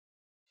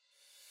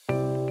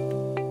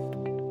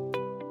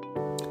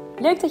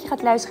Leuk dat je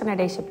gaat luisteren naar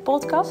deze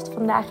podcast.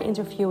 Vandaag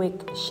interview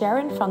ik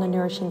Sharon van de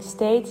Nourishing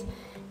State.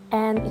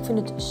 En ik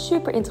vind het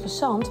super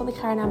interessant, want ik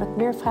ga haar namelijk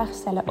meer vragen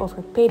stellen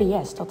over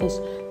PDS. Dat is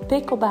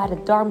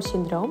Prikkelbare Darm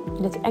Syndroom,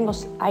 in het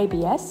Engels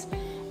IBS.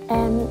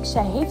 En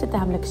zij heeft het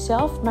namelijk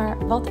zelf,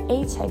 maar wat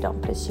eet zij dan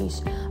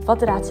precies?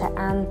 Wat raadt zij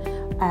aan,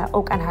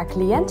 ook aan haar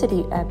cliënten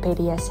die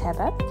PDS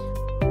hebben?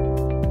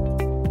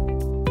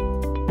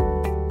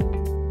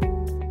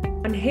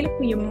 Een hele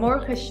goede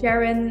morgen,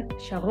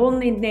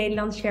 Sharon in het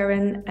Nederlands,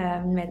 Sharon,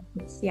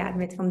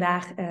 met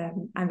vandaag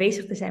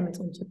aanwezig te zijn met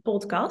onze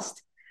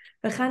podcast.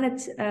 We gaan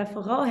het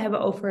vooral hebben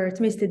over,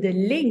 tenminste de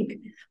link,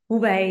 hoe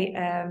wij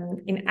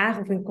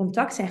in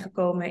contact zijn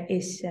gekomen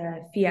is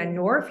via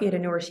de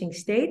Nourishing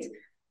State.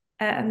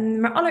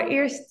 Maar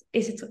allereerst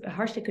is het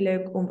hartstikke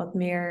leuk om wat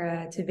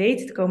meer te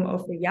weten te komen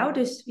over jou.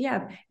 Dus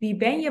ja, wie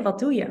ben je, wat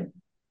doe je?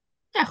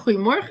 Ja,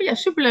 goedemorgen. Ja,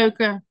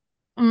 superleuk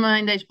om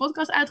in deze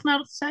podcast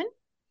uitgenodigd te zijn.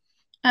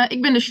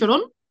 Ik ben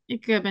Sharon.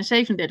 Ik ben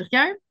 37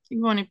 jaar. Ik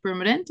woon in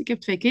Purmerend. Ik heb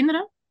 2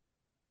 kinderen.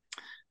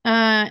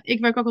 Ik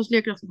werk ook als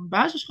leerkracht op een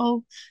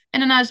basisschool. En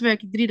daarnaast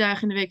werk ik 3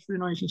 dagen in de week voor de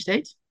Nourishing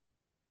State.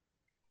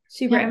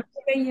 Super, en Ja.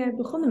 wanneer ben je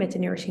begonnen met de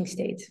Nourishing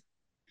State?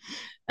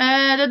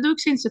 Dat doe ik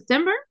sinds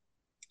september.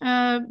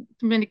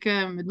 Toen ben ik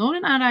met Noor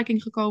in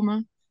aanraking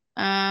gekomen.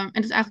 En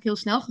het is eigenlijk heel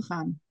snel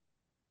gegaan.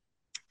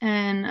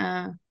 En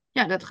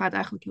ja, dat gaat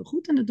eigenlijk heel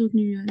goed. En dat doe ik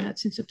nu net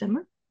sinds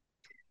september.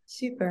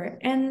 Super.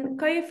 En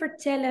kan je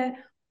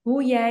vertellen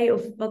hoe jij,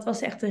 of wat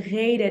was echt de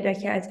reden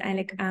dat je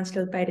uiteindelijk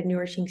aansloot bij de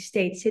Nourishing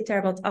State? Zit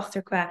daar wat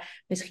achter qua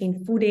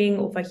misschien voeding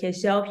of wat jij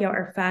zelf, jouw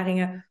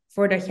ervaringen,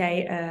 voordat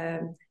jij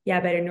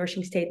bij de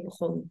Nourishing State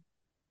begon?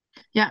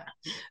 Ja.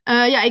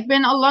 Ja, ik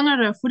ben al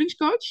langer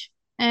voedingscoach.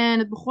 En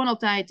het begon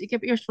altijd. Ik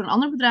heb eerst voor een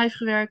ander bedrijf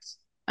gewerkt.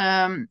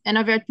 En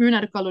daar werd puur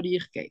naar de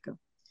calorieën gekeken.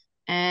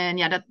 En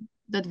ja,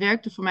 dat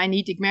werkte voor mij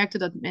niet. Ik merkte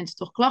dat mensen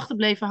toch klachten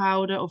bleven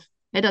houden. Of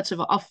dat ze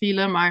wel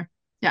afvielen. Maar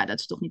ja,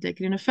 dat ze toch niet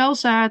lekker in hun vel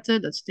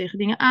zaten. Dat ze tegen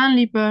dingen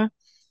aanliepen.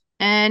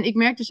 En ik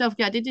merkte zelf,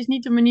 ja, dit is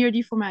niet de manier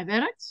die voor mij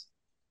werkt.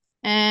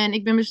 En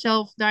ik ben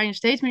mezelf daarin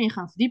steeds meer in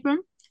gaan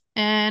verdiepen.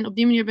 En op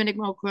die manier ben ik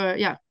me ook,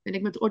 ben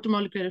ik met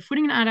orthomoleculaire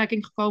voeding in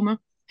aanraking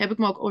gekomen. Heb ik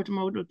me ook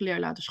orthomoleculair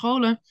laten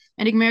scholen.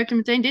 En ik merkte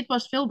meteen, dit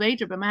past veel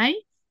beter bij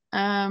mij.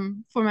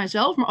 Voor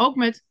mijzelf, maar ook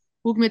met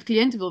hoe ik met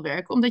cliënten wil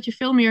werken. Omdat je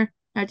veel meer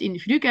naar het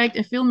individu kijkt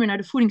en veel meer naar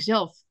de voeding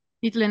zelf.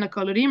 Niet alleen naar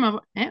calorieën,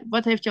 maar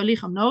wat heeft jouw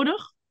lichaam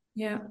nodig?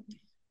 Ja.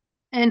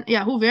 En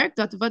ja, hoe werkt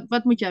dat?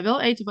 Wat moet jij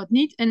wel eten, wat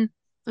niet? En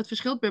dat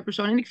verschilt per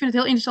persoon. En ik vind het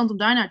heel interessant om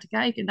daarnaar te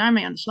kijken en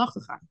daarmee aan de slag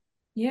te gaan.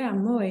 Ja,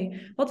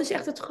 mooi. Wat is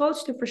echt het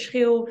grootste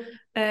verschil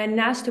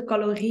naast de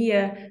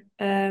calorieën,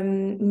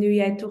 nu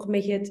jij toch een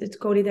beetje het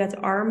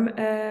koolhydraatarm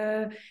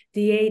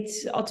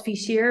dieet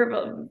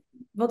adviseert?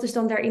 Wat is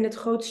dan daarin het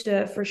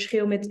grootste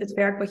verschil met het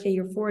werk wat je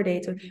hiervoor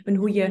deed en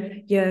hoe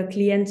je je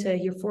cliënten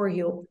hiervoor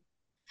hielp?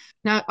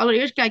 Nou,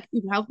 allereerst kijk ik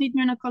überhaupt niet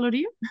meer naar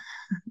calorieën.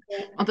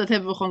 Ja. Want dat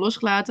hebben we gewoon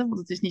losgelaten, want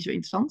het is niet zo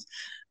interessant.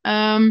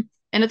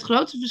 En het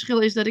grootste verschil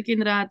is dat ik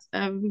inderdaad,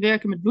 we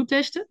werken met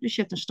bloedtesten. Dus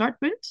je hebt een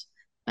startpunt.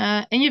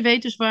 En je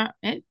weet dus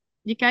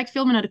je kijkt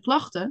veel meer naar de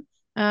klachten.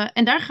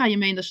 En daar ga je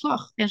mee in de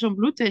slag. En zo'n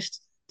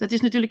bloedtest, dat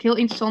is natuurlijk heel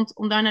interessant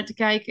om daar naar te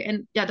kijken.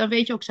 En ja, dan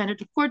weet je ook, zijn er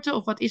tekorten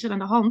of wat is er aan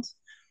de hand?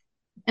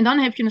 En dan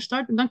heb je een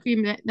startpunt,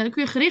 dan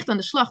kun je gericht aan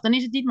de slag. Dan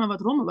is het niet maar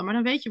wat rommelen, maar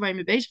dan weet je waar je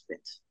mee bezig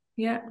bent.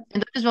 Ja. En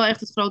dat is wel echt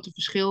het grote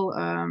verschil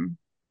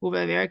hoe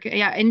wij werken. En,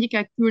 ja, en je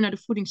kijkt puur naar de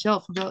voeding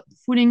zelf. De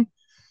voeding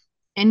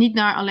en niet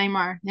naar alleen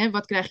maar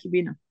wat krijg je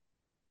binnen.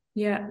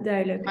 Ja,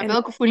 duidelijk. Maar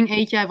welke voeding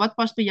eet jij? Wat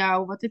past bij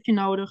jou? Wat heb je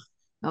nodig?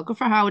 Welke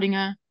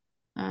verhoudingen?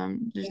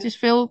 Dus het is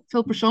veel,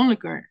 veel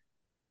persoonlijker.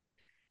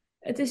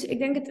 Ik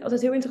denk dat het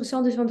altijd heel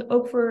interessant is, want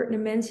ook voor de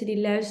mensen die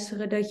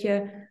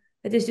luisteren,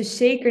 het is dus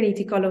zeker niet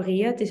die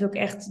calorieën. Het is ook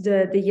echt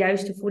de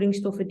juiste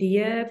voedingsstoffen die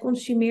je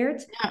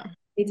consumeert. Ja,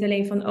 Niet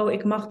alleen van, oh,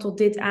 ik mag tot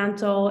dit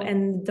aantal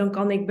en dan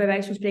kan ik bij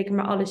wijze van spreken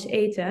maar alles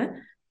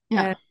eten.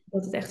 ja,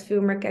 Dat het echt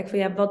veel meer kijkt van,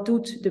 ja, wat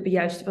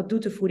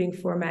doet de voeding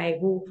voor mij?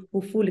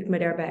 Hoe voel ik me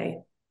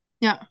daarbij?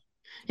 ja.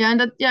 Ja,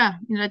 en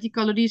inderdaad, die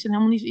calorieën zijn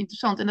helemaal niet zo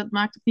interessant. En dat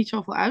maakt ook niet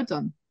zoveel uit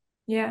dan.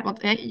 Ja, Want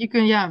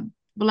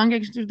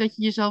belangrijk is natuurlijk dat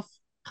je jezelf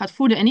gaat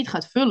voeden en niet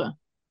gaat vullen.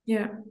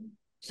 ja, Dat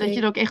je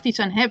zeker. er ook echt iets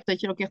aan hebt. Dat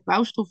je er ook echt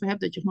bouwstoffen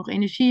hebt. Dat je ook nog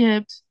energie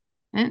hebt.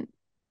 Hè?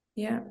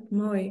 Ja,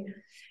 mooi.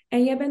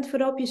 En jij bent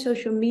vooral op je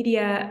social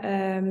media,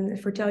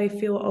 vertel je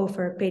veel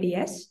over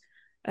PDS,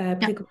 Ja,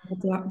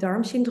 prikkelbare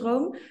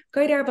darmsyndroom.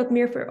 Kan je daar wat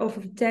meer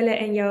over vertellen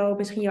en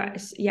misschien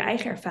je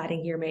eigen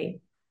ervaring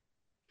hiermee?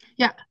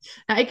 ja.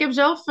 Nou, ik heb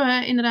zelf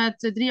inderdaad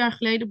 3 jaar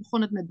geleden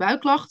begonnen het met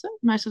buikklachten.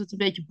 Mij zat het een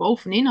beetje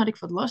bovenin, had ik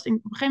wat last. En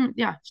op een gegeven moment,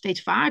 ja,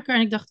 steeds vaker.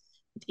 En ik dacht,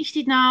 wat is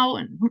dit nou?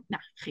 En,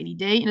 nou, geen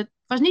idee. En het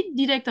was niet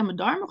direct aan mijn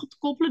darmen te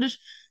koppelen.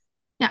 Dus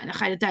ja, dan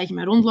ga je een tijdje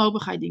mee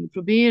rondlopen, ga je dingen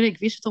proberen. Ik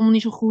wist het allemaal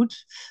niet zo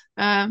goed.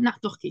 Nou,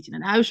 toch een keertje naar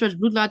een huisarts,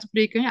 bloed laten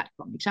prikken. Ja, er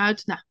kwam niks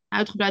uit. Nou,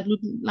 uitgebreid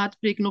bloed laten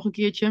prikken nog een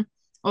keertje.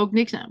 Ook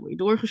niks. Nou, dan word je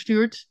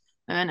doorgestuurd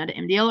naar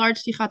de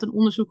MDL-arts. Die gaat dan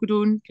onderzoeken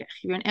doen.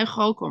 Krijg je weer een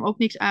echo, kwam ook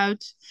niks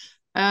uit.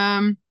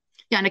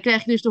 Ja, en dan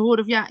krijg je dus te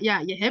horen van ja,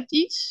 je hebt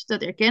iets,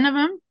 dat erkennen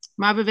we,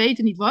 maar we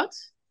weten niet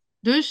wat.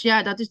 Dus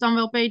ja, dat is dan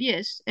wel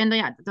PDS. En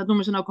ja, dat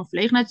noemen ze dan ook een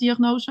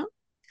verlegenheidsdiagnose.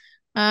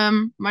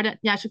 Maar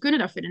ja, ze kunnen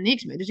daar verder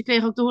niks mee. Dus ik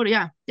kreeg ook te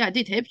horen, ja,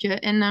 dit heb je.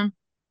 En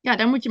ja,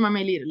 daar moet je maar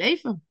mee leren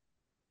leven.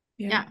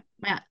 Ja. Ja,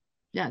 maar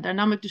ja, daar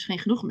nam ik dus geen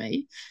genoeg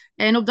mee.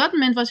 En op dat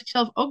moment was ik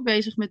zelf ook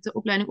bezig met de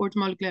opleiding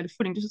orthomoleculaire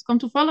voeding. Dus dat kwam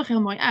toevallig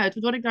heel mooi uit,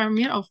 waardoor ik daar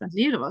meer over aan het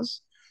leren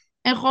was.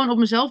 En gewoon op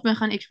mezelf ben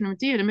gaan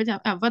experimenteren met,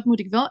 ja, wat moet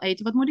ik wel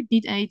eten, wat moet ik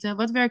niet eten,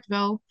 wat werkt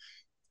wel.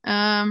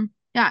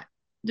 Ja,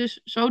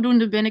 dus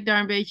zodoende ben ik daar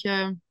een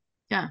beetje,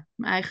 ja,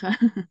 mijn eigen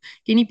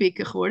guinea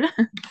pig geworden.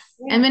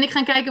 En ben Ja. ik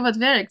gaan kijken wat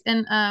werkt.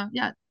 En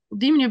ja, op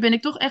die manier ben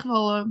ik toch echt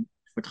wel voor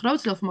het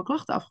grootste deel van mijn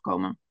klachten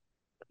afgekomen.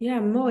 Ja,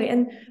 mooi.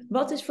 En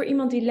wat is voor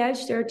iemand die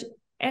luistert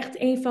echt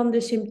een van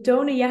de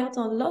symptomen? Jij had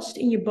dan last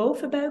in je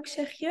bovenbuik,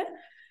 zeg je.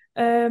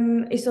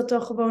 Is dat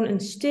dan gewoon een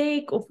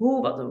steek of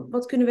hoe?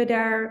 Wat kunnen we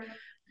daar...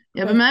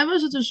 Ja, bij mij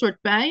was het een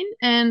soort pijn.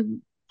 En op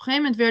een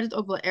gegeven moment werd het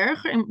ook wel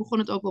erger. En begon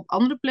het ook op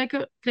andere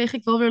plekken. Kreeg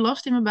ik wel weer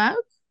last in mijn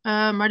buik.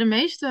 Maar de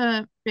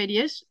meeste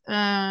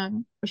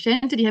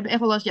PDS-patiënten die hebben echt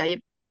wel last. Ja,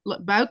 je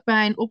hebt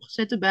buikpijn,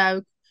 opgezette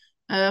buik,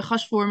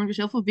 gasvorming, dus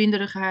heel veel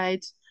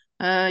winderigheid.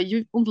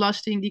 Je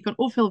ontlasting, die kan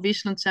of heel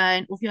wisselend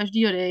zijn, of juist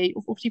diarree,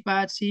 of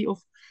obstipatie,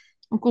 of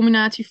een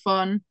combinatie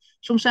van.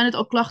 Soms zijn het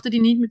ook klachten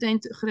die niet meteen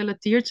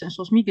gerelateerd zijn,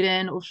 zoals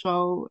migraine of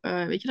zo.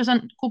 Weet je,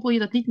 dan koppel je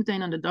dat niet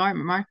meteen aan de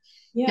darmen. Maar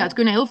ja, het Ja.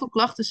 kunnen heel veel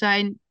klachten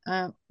zijn.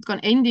 Het kan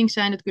één ding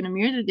zijn, het kunnen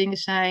meerdere dingen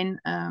zijn.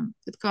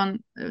 Het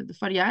kan, de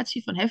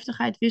variatie van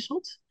heftigheid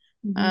wisselt.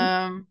 Mhm.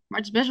 Maar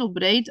het is best wel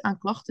breed aan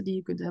klachten die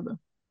je kunt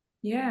hebben.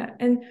 Ja,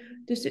 en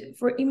dus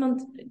voor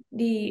iemand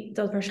die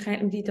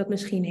dat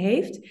misschien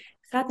heeft,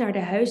 gaat naar de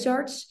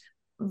huisarts.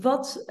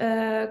 Wat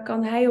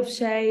kan hij of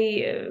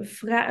zij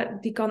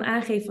die kan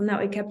aangeven van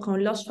nou, ik heb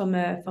gewoon last van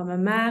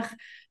mijn maag,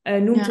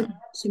 noemt een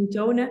Ja.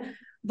 symptomen.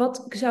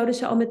 Wat zouden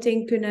ze al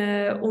meteen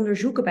kunnen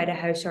onderzoeken bij de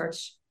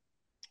huisarts?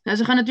 Nou,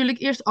 ze gaan natuurlijk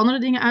eerst andere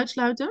dingen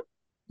uitsluiten.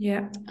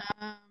 Ja,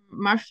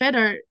 Maar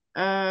verder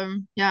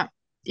ja,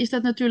 is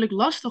dat natuurlijk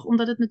lastig,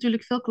 omdat het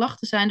natuurlijk veel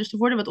klachten zijn. Dus er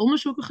worden wat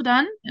onderzoeken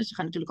gedaan. En ze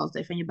gaan natuurlijk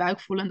altijd even aan je buik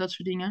voelen en dat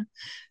soort dingen.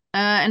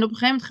 En op een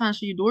gegeven moment gaan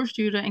ze je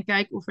doorsturen en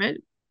kijken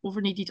of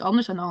er niet iets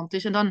anders aan de hand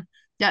is. En dan,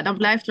 ja, dan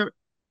blijft er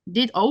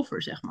dit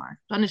over, zeg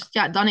maar. Dan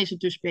is het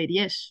dus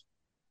PDS.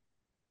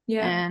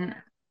 ja.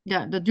 En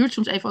ja, dat duurt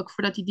soms even ook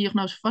voordat die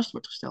diagnose vast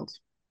wordt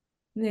gesteld.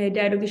 Nee,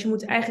 duidelijk. Dus je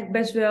moet eigenlijk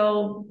best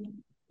wel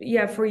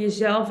ja, voor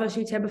jezelf als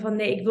iets hebben van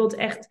nee, ik wil het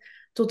echt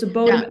tot de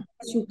bodem Ja,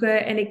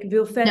 uitzoeken en ik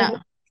wil verder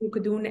ja,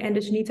 onderzoeken doen en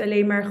dus niet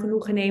alleen maar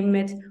genoegen nemen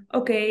met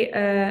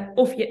oké,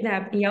 of je,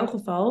 nou, in jouw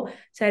geval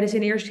zeiden ze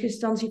in eerste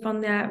instantie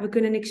van ja, we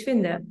kunnen niks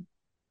vinden.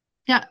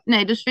 ja,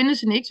 nee, dus vinden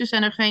ze niks. Dus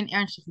zijn er geen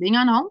ernstige dingen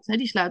aan de hand. Hè,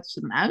 die sluiten ze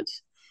dan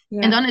uit.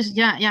 En dan Ja, is het,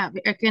 ja,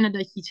 we erkennen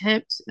dat je iets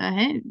hebt.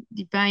 Hè,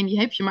 die pijn, die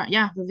heb je. Maar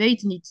ja, we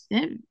weten niet. Hè,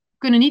 we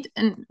kunnen niet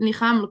een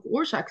lichamelijke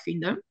oorzaak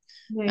vinden.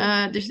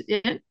 nee.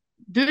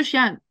 Dus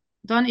ja,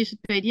 dan is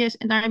het PDS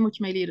en daar moet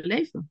je mee leren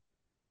leven.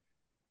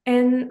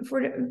 En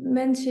voor de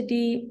mensen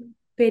die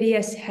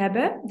PDS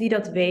hebben, die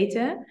dat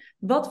weten,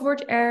 wat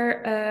wordt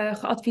er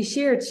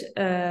geadviseerd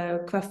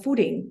qua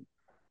voeding?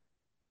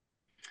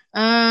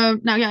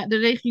 Nou ja, de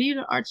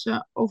reguliere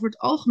artsen over het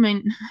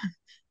algemeen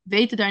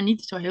weten daar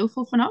niet zo heel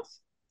veel vanaf.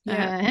 Ja,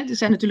 Hè, er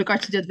zijn natuurlijk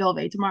artsen die dat wel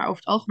weten, maar over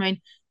het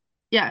algemeen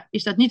ja,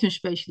 is dat niet hun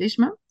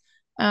specialisme.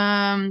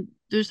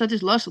 Dus dat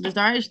is lastig. Dus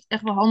daar is het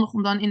echt wel handig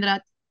om dan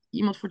inderdaad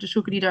iemand voor te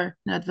zoeken die daar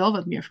inderdaad wel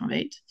wat meer van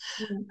weet.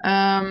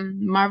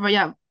 Maar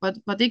ja,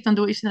 wat ik dan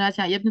doe is inderdaad,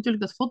 ja, je hebt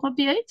natuurlijk dat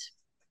FODMAP-dieet.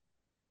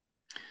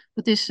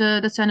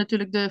 Dat zijn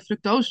natuurlijk de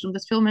fructoses,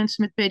 omdat veel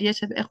mensen met PDS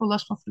hebben echt wel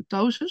last van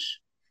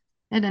fructoses.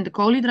 En de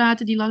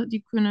koolhydraten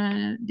die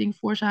kunnen dingen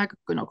veroorzaken.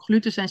 Kunnen ook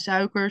gluten zijn,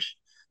 suikers,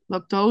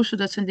 lactose.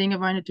 Dat zijn dingen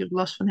waar je natuurlijk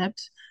last van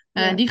hebt.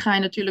 En ja. die ga je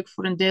natuurlijk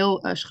voor een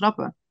deel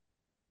schrappen.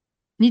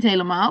 Niet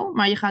helemaal,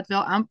 maar je gaat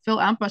wel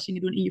veel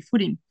aanpassingen doen in je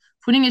voeding.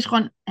 Voeding is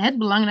gewoon het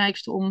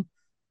belangrijkste om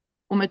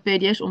met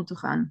PDS om te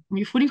gaan. Om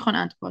je voeding gewoon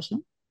aan te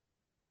passen.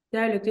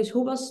 Duidelijk. Dus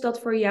hoe was dat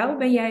voor jou?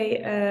 Ben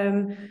jij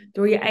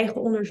door je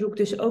eigen onderzoek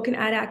dus ook in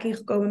aanraking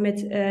gekomen met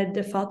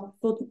de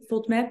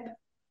FODMAP?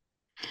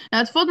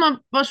 Nou, het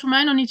FODMAP was voor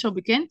mij nog niet zo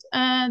bekend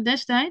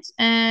destijds.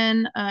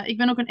 En ik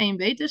ben ook een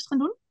EMB-test gaan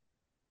doen.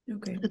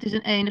 Oké. Dat is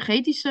een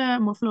energetische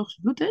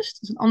morfologische bloedtest.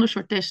 Dat is een ander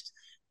soort test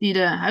die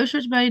de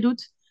huisarts bij je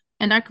doet.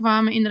 En daar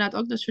kwamen inderdaad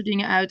ook dat soort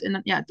dingen uit. En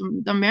dan, ja,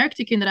 dan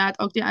merkte ik inderdaad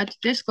ook die uit de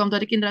test kwam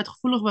dat ik inderdaad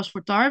gevoelig was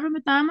voor tarwe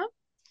met name.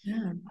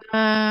 Ja.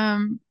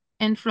 Ehm,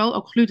 en vooral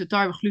ook gluten,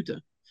 tarwe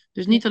gluten.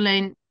 Dus Ja. niet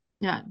alleen,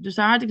 ja, dus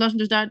daar had ik last van.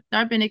 Dus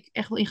daar ben ik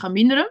echt wel in gaan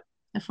minderen.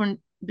 En voor het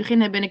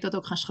begin ben ik dat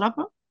ook gaan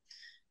schrappen.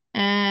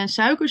 En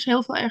suikers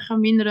heel veel erg gaan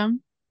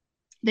minderen.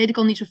 Deed ik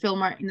al niet zoveel,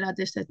 maar inderdaad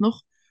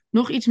destijds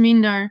nog iets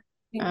minder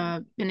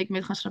Ja. ben ik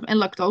met gaan schrappen. En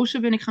lactose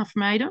ben ik gaan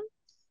vermijden.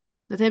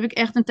 Dat heb ik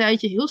echt een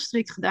tijdje heel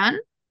strikt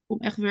gedaan. Om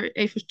echt weer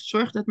even te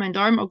zorgen dat mijn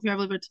darm ook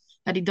weer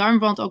ja, die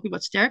darmwand ook weer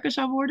wat sterker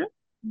zou worden.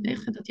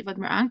 Echt, dat die wat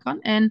meer aan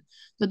kan. En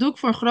dat doe ik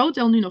voor een groot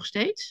deel nu nog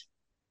steeds.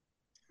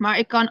 Maar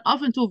ik kan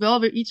af en toe wel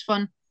weer iets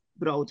van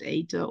brood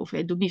eten. Of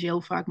dat doe ik niet zo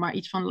heel vaak, maar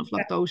iets van Ja.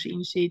 lactose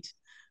in zit.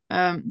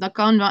 Dat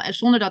kan wel,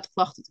 zonder dat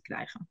klachten te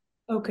krijgen.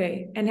 Oké.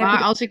 En heb je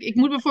Maar als ik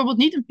moet bijvoorbeeld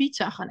niet een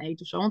pizza gaan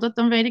eten of zo. Want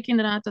dan weet ik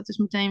inderdaad, dat is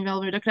meteen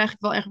wel weer, daar krijg ik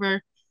wel echt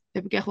weer,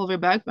 heb ik echt wel weer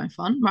buikpijn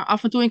van. Maar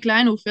af en toe in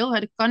kleine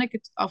hoeveelheden kan ik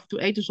het af en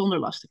toe eten zonder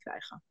last te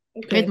krijgen.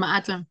 Met Oké.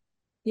 mate.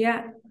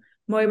 Ja,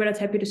 mooi, maar dat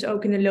heb je dus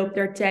ook in de loop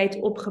der tijd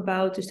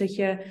opgebouwd. Dus dat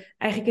je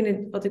eigenlijk in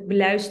het, wat ik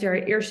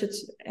beluister, eerst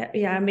het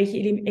ja, een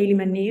beetje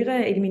elimineren,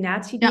 Ja,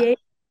 eliminatiedieet.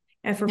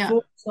 En ja.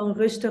 vervolgens dan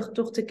rustig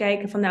toch te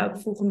kijken van, nou,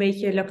 ik voeg een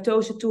beetje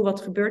lactose toe.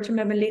 Wat gebeurt er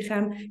met mijn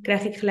lichaam?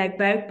 Krijg ik gelijk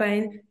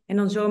buikpijn? En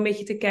dan zo een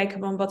beetje te kijken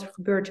van, wat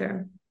gebeurt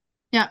er?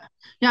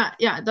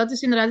 Ja, dat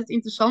is inderdaad het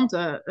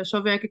interessante.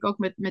 Zo werk ik ook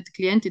met de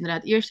cliënt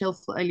inderdaad. Eerst heel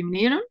veel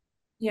elimineren.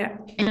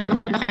 Ja, En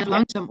dan ga je het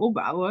langzaam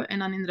opbouwen. En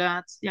dan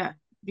inderdaad, ja,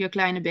 weer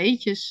kleine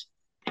beetjes.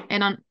 En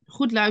dan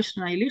goed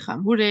luisteren naar je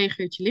lichaam. Hoe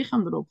reageert je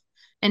lichaam erop?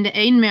 En de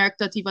een merkt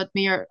dat hij wat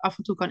meer af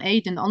en toe kan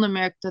eten. En de ander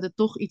merkt dat het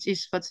toch iets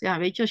is wat, ja,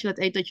 weet je, als je dat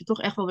eet, dat je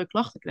toch echt wel weer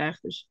klachten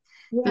krijgt. Dus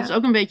dat is ja.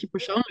 ook een beetje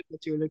persoonlijk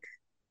natuurlijk.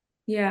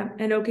 Ja,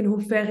 en ook in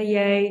hoeverre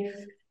jij.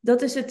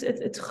 Dat is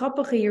het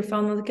grappige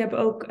hiervan. Want ik heb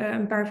ook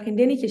een paar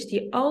vriendinnetjes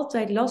die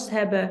altijd last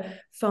hebben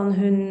van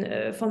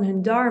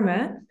hun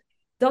darmen.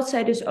 Dat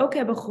zij dus ook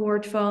hebben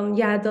gehoord van,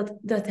 ja,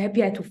 dat heb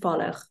jij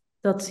toevallig.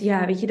 Dat,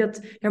 ja, weet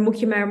je, daar moet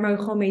je maar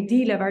gewoon mee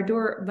dealen.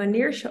 Waardoor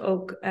wanneer ze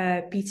ook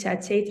pizza,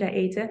 et cetera,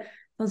 eten,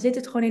 dan zit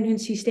het gewoon in hun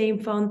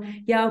systeem van,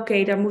 ja,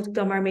 oké, daar moet ik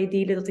dan maar mee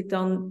dealen. Dat ik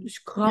dan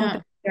dus kramp heb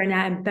Ja.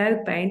 daarna en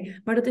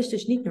buikpijn. Maar dat is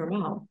dus niet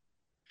normaal.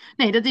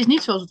 Nee, dat is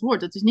niet zoals het hoort.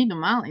 Dat is niet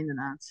normaal,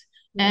 inderdaad.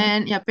 Ja,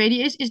 En ja,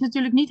 PDS is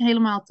natuurlijk niet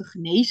helemaal te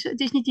genezen. Het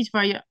is niet iets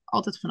waar je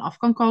altijd van af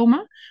kan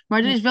komen. Maar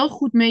er ja, is wel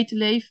goed mee te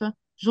leven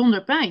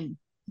zonder pijn.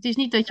 Het is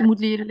niet dat je moet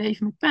leren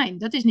leven met pijn.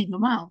 Dat is niet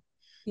normaal.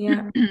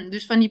 ja.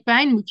 Dus van die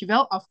pijn moet je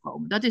wel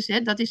afkomen.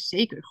 Dat is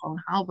zeker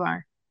gewoon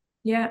haalbaar.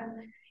 Ja,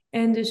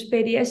 en dus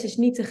PDS is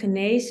niet te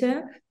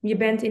genezen. Je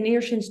bent in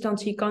eerste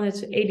instantie, je kan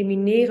het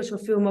elimineren,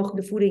 zoveel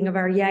mogelijk de voedingen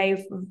waar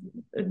jij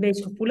het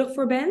meest gevoelig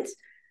voor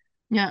bent.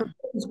 Ja,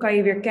 Vervolgens kan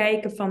je weer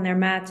kijken van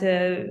naarmate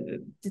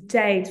de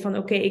tijd van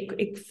oké,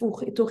 ik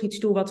voeg toch iets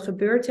toe, wat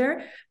gebeurt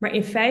er? Maar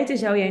in feite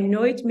zou jij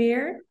nooit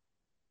meer,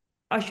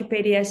 als je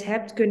PDS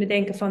hebt, kunnen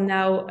denken van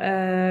nou,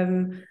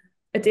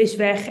 het is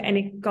weg en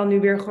ik kan nu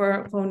weer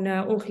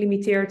gewoon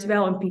ongelimiteerd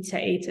wel een pizza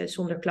eten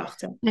zonder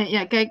klachten. nee,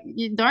 ja, kijk,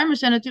 je darmen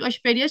zijn natuurlijk, als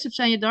je PDS hebt,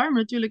 zijn je darmen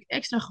natuurlijk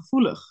extra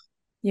gevoelig.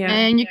 Ja,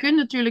 En je kunt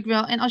natuurlijk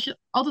wel, en als je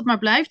altijd maar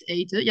blijft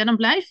eten, ja, dan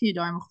blijven je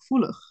darmen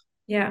gevoelig.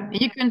 ja, En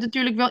je kunt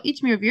natuurlijk wel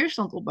iets meer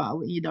weerstand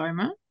opbouwen in je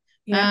darmen.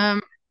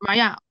 ja, Maar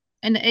ja,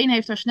 en de een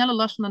heeft daar sneller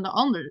last van dan de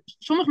ander.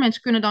 Sommige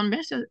mensen kunnen dan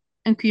best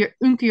een keer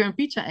een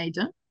pizza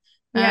eten.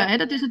 ja.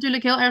 Dat is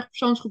natuurlijk heel erg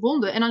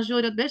persoonsgebonden. En dan zul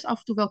je dat best af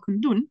en toe wel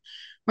kunnen doen.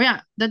 Maar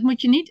ja, dat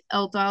moet je niet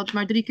altijd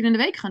maar 3 keer in de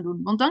week gaan doen.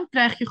 Want dan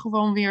krijg je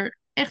gewoon weer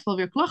echt wel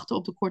weer klachten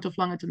op de korte of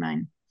lange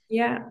termijn.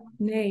 Ja,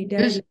 nee, Dus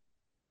duidelijk.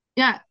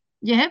 ja,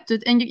 je hebt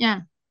het. En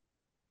ja,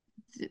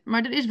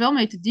 maar er is wel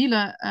mee te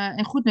dealen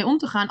en goed mee om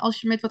te gaan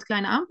als je met wat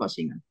kleine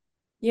aanpassingen.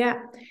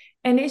 Ja,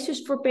 en is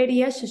dus voor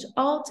PDS dus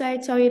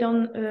altijd, zou je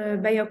dan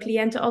bij jouw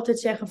cliënten altijd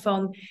zeggen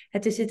van,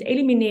 het is het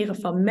elimineren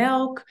van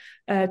melk,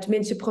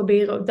 tenminste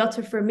proberen dat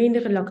te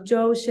verminderen,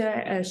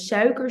 lactose,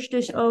 suikers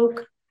dus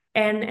ook,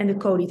 en de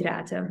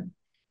koolhydraten.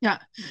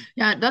 Ja,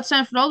 ja, dat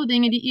zijn vooral de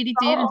dingen die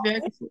irriterend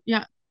werken.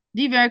 Ja,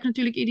 die werken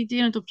natuurlijk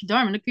irriterend op je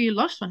darmen. Daar kun je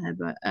last van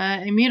hebben.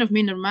 In meer of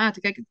minder mate.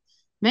 Kijk,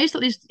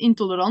 meestal is het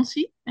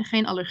intolerantie en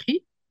geen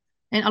allergie.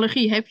 En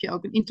allergie heb je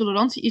ook. Een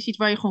intolerantie is iets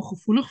waar je gewoon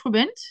gevoelig voor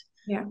bent.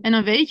 Ja, En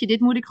dan weet je, dit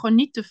moet ik gewoon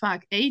niet te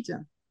vaak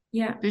eten.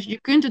 ja, Dus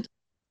je kunt het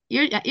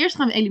eerst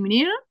gaan we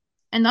elimineren.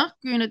 En dan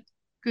kun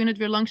je het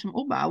weer langzaam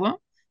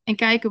opbouwen. En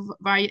kijken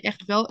waar je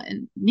echt wel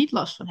en niet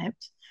last van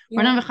hebt.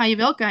 Maar ja, dan ga je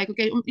wel kijken,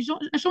 oké,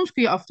 en soms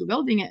kun je af en toe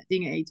wel dingen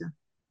eten.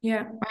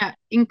 ja, Maar ja,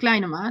 in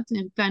kleine maat, in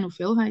een kleine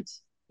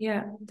hoeveelheid.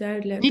 ja, Niet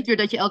duidelijk. weer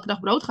dat je elke dag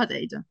brood gaat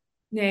eten.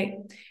 Nee.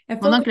 En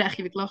Want dan focus krijg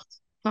je weer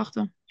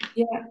klachten.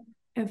 Ja,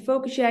 en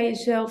focus jij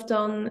jezelf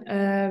dan,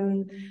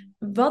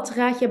 wat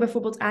raad je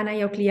bijvoorbeeld aan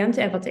jouw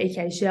cliënten en wat eet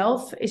jij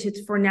zelf? Is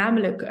het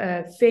voornamelijk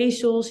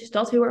vezels? Is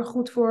dat heel erg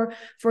goed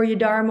voor je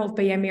darmen? Of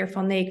ben jij meer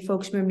van, nee, ik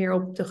focus me meer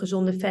op de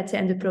gezonde vetten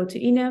en de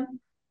proteïne?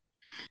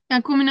 Ja,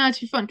 een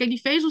combinatie van. Kijk,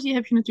 die vezels die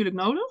heb je natuurlijk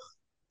nodig.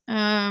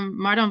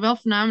 Maar dan wel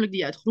voornamelijk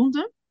die uit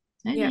groenten.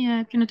 Hè, Ja, die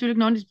heb je natuurlijk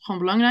nodig. Dat is gewoon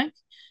belangrijk.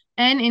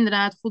 En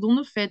inderdaad,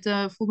 voldoende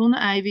vetten, voldoende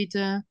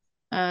eiwitten.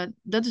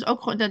 Dat is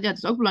ook gewoon, dat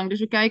is ook belangrijk. Dus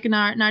we kijken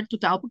naar het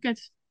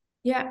totaalpakket.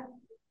 ja,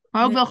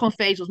 Maar ook nee, wel gewoon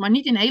vezels, maar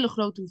niet in hele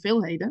grote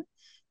hoeveelheden.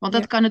 Want ja,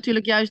 dat kan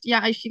natuurlijk juist,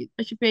 ja, als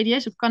je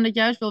PDS hebt, kan dat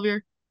juist wel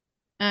weer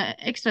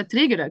extra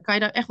triggeren. Kan je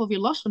daar echt wel weer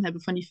last van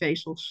hebben van die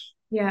vezels.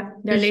 ja,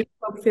 daar lees Dus ik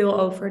ook veel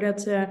over.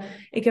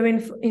 Ik heb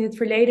in het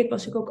verleden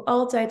was ik ook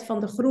altijd van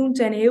de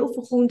groenten en heel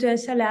veel groenten en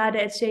salade,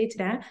 et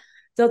cetera.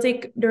 Dat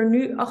ik er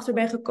nu achter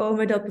ben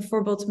gekomen dat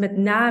bijvoorbeeld met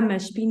name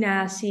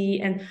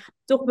spinazie en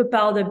toch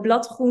bepaalde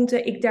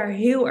bladgroenten, ik daar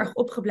heel erg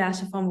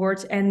opgeblazen van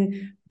word.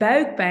 En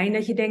buikpijn,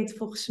 dat je denkt,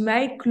 volgens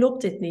mij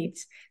klopt dit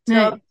niet.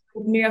 Terwijl nee,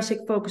 ik meer als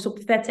ik focus op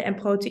vetten en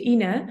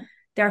proteïne,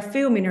 daar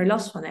veel minder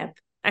last van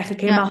heb.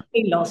 Eigenlijk helemaal ja.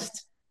 geen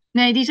last.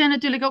 Nee, die zijn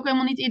natuurlijk ook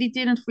helemaal niet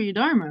irriterend voor je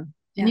darmen.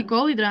 En die Ja,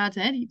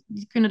 koolhydraten, hè,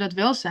 die kunnen dat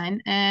wel zijn.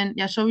 En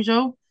ja,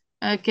 sowieso,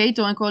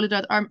 keto en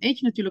koolhydraatarm eet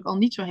je natuurlijk al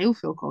niet zo heel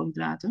veel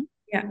koolhydraten.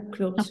 Ja, Dan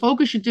klopt.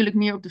 focus je natuurlijk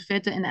meer op de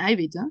vetten en de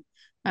eiwitten.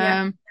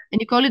 Ja, En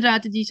die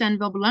koolhydraten die zijn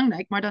wel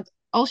belangrijk, maar dat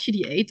als je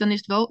die eet, dan is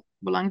het wel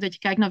belangrijk dat je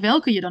kijkt naar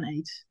welke je dan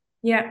eet.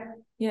 ja,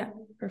 ja,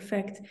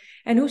 perfect.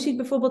 En hoe ziet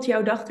bijvoorbeeld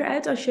jouw dag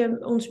eruit als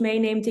je ons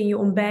meeneemt in je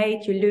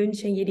ontbijt, je lunch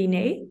en je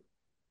diner?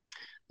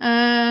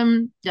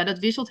 Ja, dat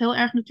wisselt heel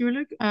erg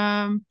natuurlijk.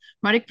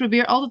 Maar ik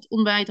probeer altijd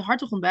ontbijten,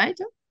 hartig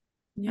ontbijten.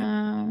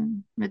 Ja,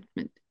 Met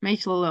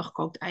meestal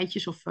gekookt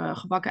eitjes of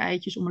gebakken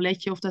eitjes,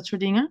 omeletje of dat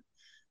soort dingen.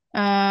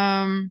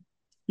 Ehm,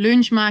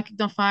 Lunch maak ik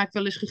dan vaak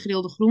wel eens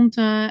gegrilde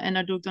groenten. En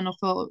daar doe ik dan nog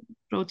wel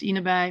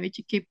proteïne bij. Weet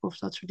je, kip of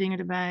dat soort dingen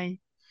erbij.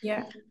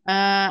 ja,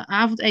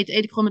 Avondeten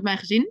eet ik gewoon met mijn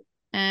gezin.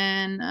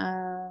 En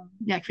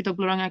ja, ik vind het ook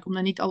belangrijk om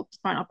dan niet altijd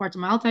maar een aparte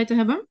maaltijd te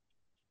hebben.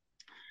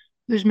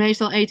 Dus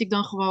meestal eet ik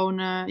dan gewoon,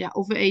 ja,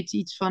 of we eten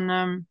iets van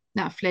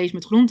nou, vlees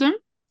met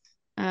groenten.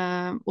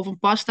 Of een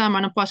pasta,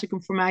 maar dan pas ik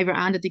hem voor mij weer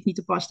aan dat ik niet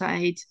de pasta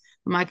eet.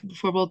 Dan maak ik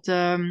bijvoorbeeld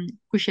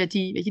courgette,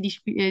 weet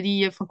je,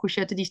 die van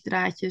courgette, die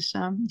straatjes,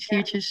 die ja,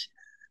 sliertjes,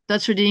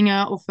 dat soort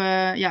dingen. Of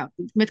ja,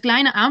 met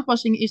kleine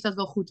aanpassingen is dat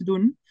wel goed te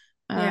doen.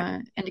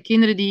 ja, En de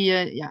kinderen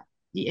ja,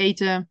 die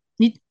eten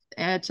niet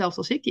hetzelfde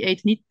als ik, die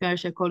eten niet per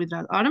se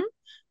koolhydraatarm.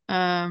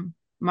 Ehm,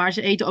 maar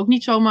ze eten ook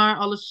niet zomaar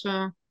alles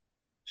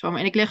zomaar.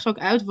 En ik leg ze ook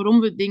uit waarom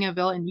we dingen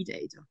wel en niet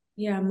eten.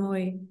 ja,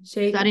 mooi. Dus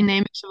Zeker. daarin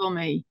neem ik ze wel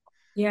mee.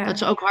 Dat Ja,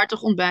 ze ook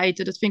hartig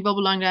ontbijten. Dat vind ik wel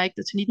belangrijk.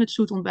 Dat ze niet met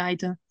zoet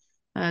ontbijten.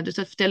 Dus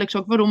dat vertel ik ze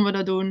ook waarom we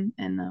dat doen.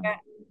 En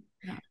ja,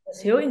 ja. dat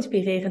is heel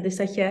inspirerend. Dus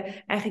dat je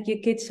eigenlijk je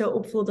kids zo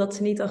opvoelt dat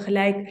ze niet al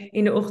gelijk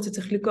in de ochtend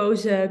een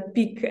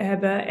glucosepiek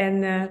hebben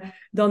en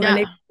dan alleen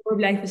Ja, door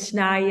blijven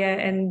snaaien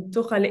en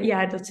toch alleen,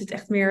 ja, dat ze het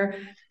echt meer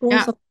ja,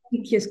 constant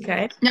piekjes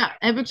krijgen. ja,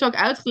 heb ik ze ook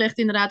uitgelegd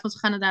inderdaad. Want ze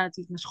gaan daar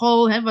natuurlijk naar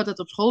school. Hè, wat het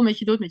op school met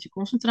je doet. Met je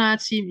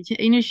concentratie, met je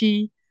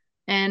energie.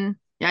 En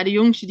ja, de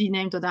jongste die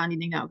neemt dat aan. Die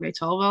denkt, nou, ik weet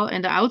het al wel.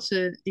 En de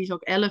oudste, die is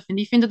ook 11. En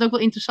die vindt het ook wel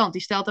interessant.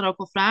 Die stelt er ook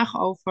wel vragen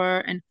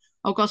over. En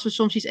ook als we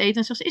soms iets eten,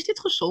 dan zegt ze, is dit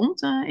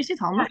gezond? Is dit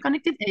handig? Kan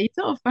ik dit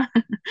eten? Of, het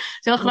is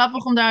heel Ja,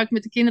 grappig om daar ook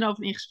met de kinderen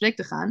over in gesprek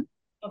te gaan.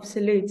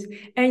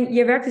 absoluut. En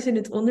je werkt dus in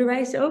het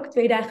onderwijs ook,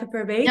 2 dagen per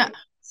Ja,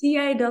 week. Zie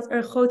jij dat er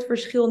een groot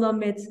verschil dan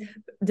met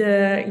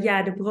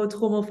de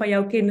broodtrommel van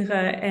jouw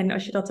kinderen en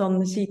als je dat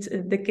dan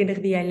ziet, de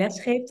kinderen die jij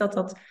lesgeeft,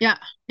 dat... ja,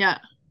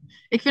 ja.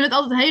 Ik vind het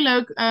altijd heel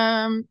leuk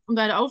om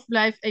bij de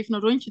overblijf even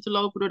een rondje te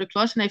lopen door de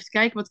klas en even te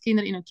kijken wat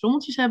kinderen in hun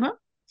trommeltjes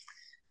hebben.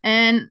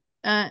 En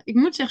ik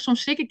moet zeggen,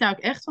 soms schrik ik daar ook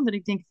echt van. Dat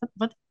ik denk,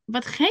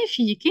 wat geef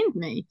je je kind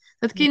mee?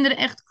 Dat kinderen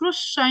echt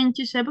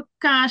croissantjes hebben,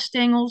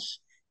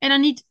 kaasstengels. En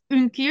dan niet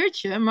een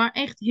keertje, maar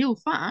echt heel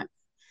vaak.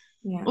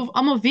 Ja, Of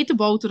allemaal witte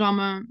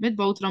boterhammen met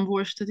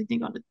boterhamworst. Dat ik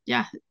denk, oh,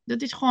 ja,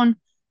 dat is gewoon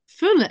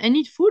vullen en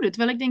niet voeden.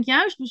 Terwijl ik denk,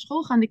 juist bij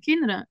school gaan de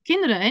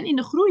kinderen en in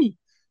de groei.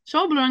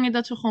 Zo belangrijk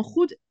dat ze gewoon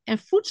goed en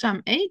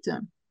voedzaam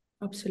eten.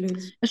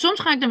 absoluut. En soms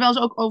ga ik er wel eens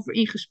ook over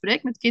in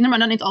gesprek met kinderen,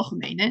 maar dan in het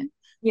algemeen, hè.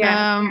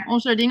 Ja, Om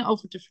ze daar dingen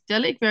over te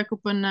vertellen. Ik werk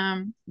op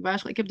een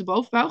basisschool. Ik heb de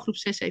bovenbouw, groep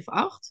 6, 7,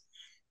 8.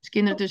 Dus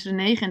kinderen tussen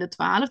de 9 en de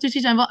 12. Dus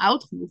die zijn wel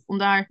oud genoeg om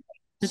daar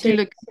zeker.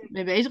 natuurlijk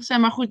mee bezig te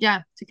zijn. Maar goed,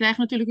 ja, ze krijgen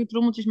natuurlijk hun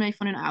trommeltjes mee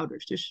van hun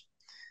ouders. Dus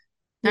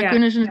Ja,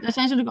 daar zijn ze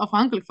natuurlijk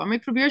afhankelijk van. Maar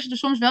ik probeer ze er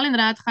soms wel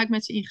inderdaad, ga ik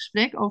met ze in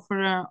gesprek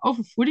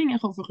over voeding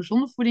en over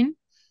gezonde voeding.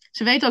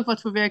 Ze weten ook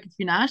wat voor werk ik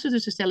hiernaast doe,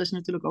 dus ze stellen ze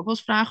natuurlijk ook wel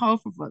eens vragen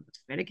over wat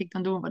voor werk ik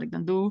dan doe en wat ik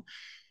dan doe.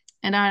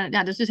 En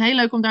ja, dus het is heel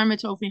leuk om daar met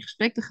ze over in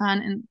gesprek te gaan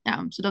en ja,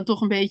 om ze dan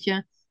toch een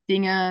beetje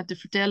dingen te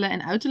vertellen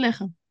en uit te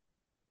leggen.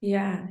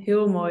 ja,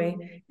 heel mooi.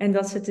 En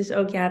dat is het dus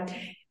ook, ja.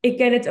 Ik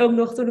ken het ook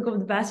nog toen ik op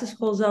de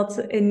basisschool zat,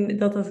 in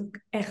dat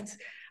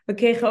echt. We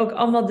kregen ook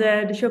allemaal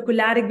de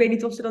chocolade. Ik weet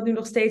niet of ze dat nu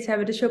nog steeds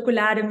hebben, de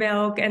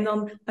chocolademelk. En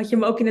dan had je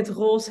hem ook in het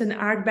roze, een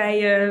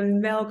aardbeien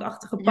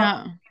melkachtige pak.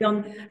 Ja,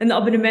 Dan een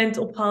abonnement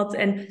op had.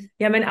 En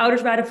ja, mijn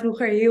ouders waren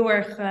vroeger heel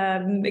erg.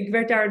 Ik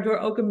werd daardoor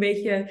ook een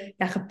beetje,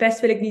 ja, gepest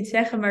wil ik niet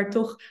zeggen, maar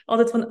toch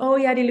altijd van: oh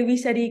ja, die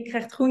Louisa die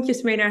krijgt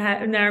groentjes mee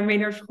mee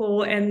naar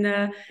school. En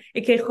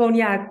ik kreeg gewoon,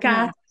 ja, kaas.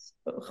 ja,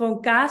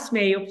 Gewoon kaas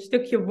mee of een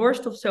stukje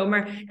worst of zo.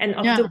 Maar, en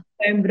af en toe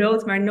ja, een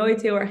brood, maar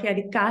nooit heel erg. Ja,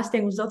 die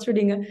kaasstengels, dat soort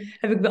dingen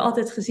heb ik wel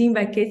altijd gezien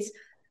bij kids.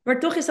 Maar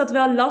toch is dat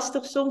wel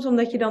lastig soms,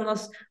 omdat je dan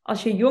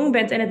als je jong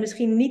bent en het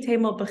misschien niet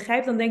helemaal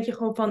begrijpt, dan denk je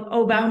gewoon van: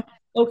 oh, waarom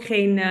ja, ook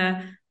geen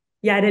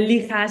ja, de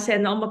liga's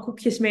en allemaal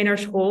koekjes mee naar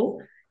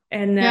school.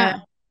 En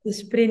ja, de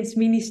sprints,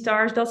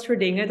 mini-stars, dat soort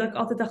dingen. Dat ik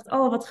altijd dacht: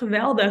 oh, wat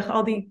geweldig,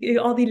 al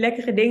die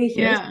lekkere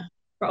dingetjes. ja,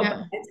 Maar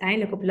ja,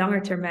 uiteindelijk op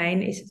lange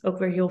termijn is het ook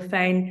weer heel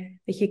fijn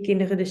dat je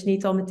kinderen dus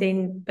niet al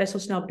meteen best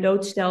wel snel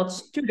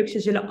blootstelt. Tuurlijk, ze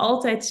zullen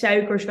altijd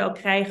suikers wel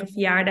krijgen,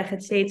 verjaardag,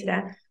 et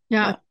cetera. Maar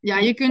ja, ja,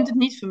 je kunt het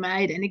niet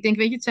vermijden. En ik denk,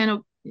 weet je, het zijn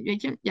ook,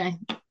 weet je, ja,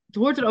 het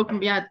hoort er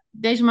ook, ja,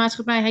 deze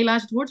maatschappij,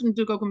 helaas, het hoort er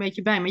natuurlijk ook een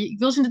beetje bij. Maar ik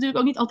wil ze natuurlijk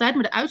ook niet altijd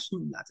maar de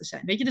uitzondering laten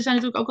zijn. Weet je, er zijn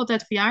natuurlijk ook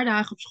altijd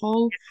verjaardagen op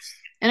school.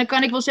 En dan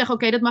kan ik wel zeggen,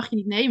 oké, dat mag je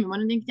niet nemen. Maar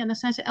dan denk ik, ja, dan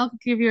zijn ze elke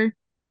keer weer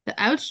de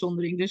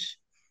uitzondering. Dus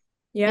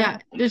ja,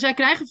 ja, dus zij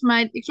krijgen van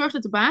mij, ik zorg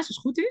dat de basis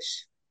goed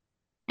is.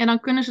 En dan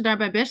kunnen ze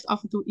daarbij best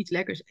af en toe iets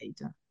lekkers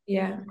eten.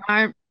 ja,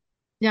 Maar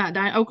ja,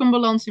 daar ook een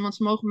balans in. Want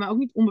ze mogen maar ook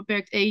niet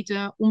onbeperkt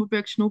eten,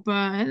 onbeperkt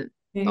snoepen. Hè. Ook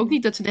Nee.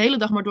 niet dat ze de hele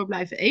dag maar door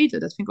blijven eten.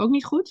 Dat vind ik ook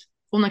niet goed.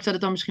 Ondanks dat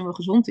het dan misschien wel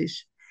gezond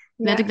is.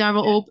 Let ik Ja. daar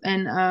wel op.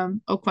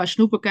 En ook qua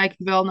snoepen kijk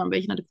ik wel naar een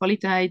beetje naar de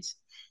kwaliteit.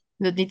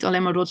 Dat het niet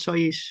alleen maar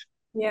rotzooi is.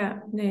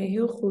 Ja, nee,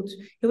 heel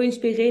goed. Heel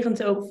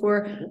inspirerend ook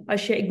voor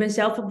als je... Ik ben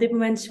zelf op dit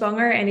moment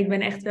zwanger en ik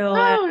ben echt wel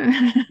Oh,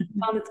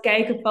 aan het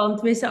kijken van...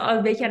 Tenminste, al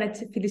een beetje aan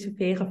het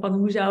filosoferen van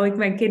hoe zou ik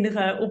mijn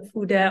kinderen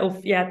opvoeden?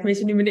 Of ja,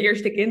 tenminste nu mijn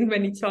eerste kind. Ik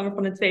ben niet zwanger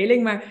van een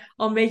tweeling, maar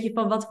al een beetje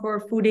van wat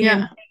voor voeding en ben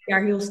ja, ik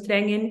daar heel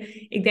streng in.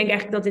 Ik denk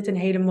eigenlijk dat dit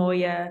een hele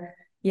mooie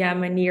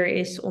manier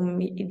is om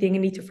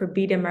dingen niet te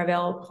verbieden, maar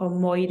wel gewoon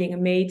mooie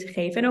dingen mee te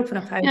geven. En ook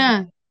vanaf huis.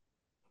 ja.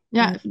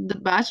 Ja,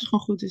 de basis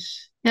gewoon goed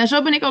is. Ja,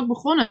 zo ben ik ook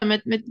begonnen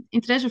met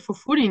interesse voor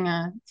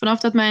voeding. Vanaf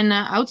dat mijn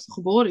oudste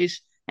geboren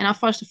is en aan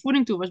vaste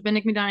voeding toe was, ben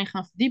ik me daarin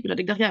gaan verdiepen. Dat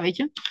ik dacht, ja, weet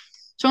je,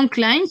 zo'n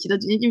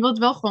kleintje, je wilt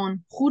wel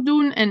gewoon goed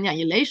doen. En ja,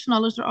 je leest van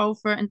alles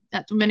erover. En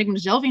ja, toen ben ik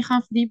mezelf in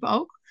gaan verdiepen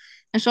ook.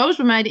 En zo is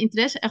bij mij de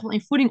interesse echt wel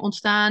in voeding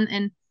ontstaan.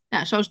 En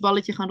ja, zo is het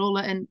balletje gaan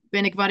rollen en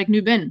ben ik waar ik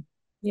nu ben.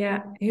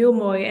 Ja, heel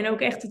mooi. En ook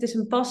echt, het is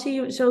een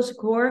passie, zoals ik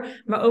hoor,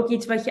 maar ook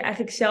iets wat je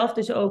eigenlijk zelf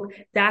dus ook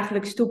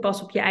dagelijks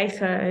toepast op je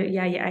eigen, je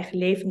eigen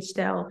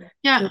levensstijl. Zo.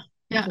 Ja,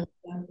 ja,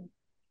 ja.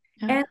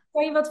 En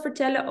kan je wat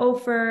vertellen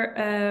over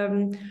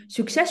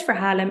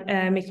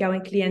succesverhalen met jou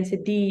en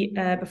cliënten die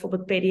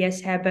bijvoorbeeld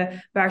PDS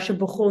hebben, waar ze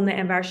begonnen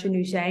en waar ze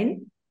nu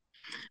zijn?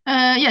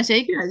 Ja,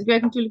 zeker. Dus ik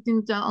werk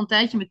natuurlijk al een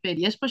tijdje met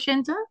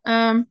PDS-patiënten.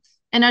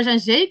 En daar zijn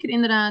zeker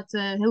inderdaad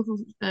heel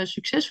veel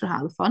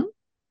succesverhalen van.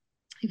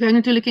 Ik werk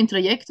natuurlijk in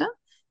trajecten,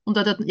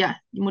 omdat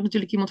ja, je moet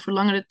natuurlijk iemand voor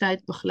langere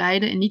tijd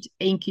begeleiden en niet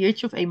één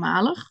keertje of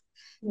eenmalig.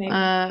 Nee.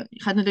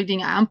 Je gaat natuurlijk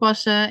dingen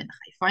aanpassen en dan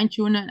ga je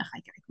fine-tunen en dan ga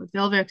je kijken wat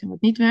wel werkt en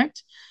wat niet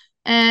werkt.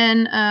 En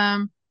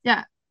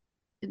ja,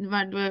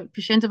 de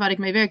patiënten waar ik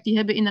mee werk, die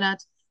hebben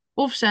inderdaad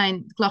of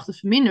zijn klachten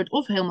verminderd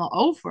of helemaal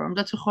over,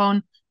 omdat ze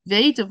gewoon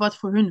weten wat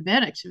voor hun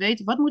werkt. Ze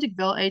weten wat moet ik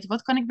wel eten,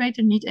 wat kan ik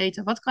beter niet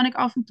eten, wat kan ik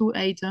af en toe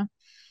eten.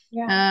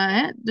 Ja,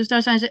 Hè? Dus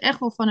daar zijn ze echt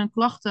wel van hun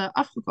klachten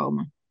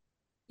afgekomen.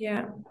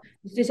 ja.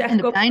 Dus het is En de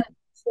eigenlijk ook pijn.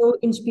 zo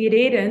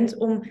inspirerend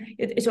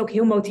het is ook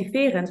heel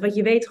motiverend, want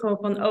je weet gewoon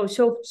van, oh,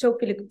 zo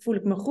voel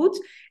ik me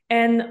goed.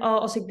 En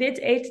als ik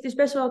dit eet, het is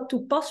best wel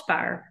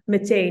toepasbaar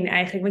meteen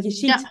eigenlijk, want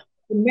Ja,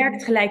 je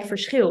merkt gelijk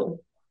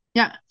verschil.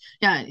 ja,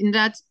 ja,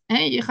 inderdaad. Hè,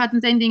 je gaat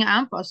meteen dingen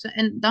aanpassen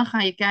en dan ga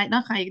je kijken,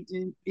 dan ga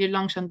je weer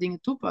langzaam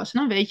dingen toepassen.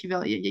 Dan weet je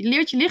wel, je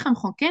leert je lichaam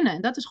gewoon kennen.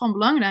 En dat is gewoon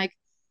belangrijk,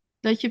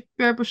 dat je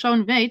per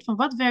persoon weet van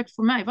wat werkt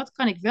voor mij, wat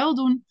kan ik wel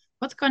doen,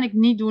 wat kan ik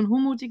niet doen, hoe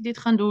moet ik dit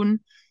gaan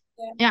doen.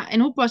 Ja, Ja, en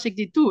hoe pas ik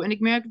dit toe? En ik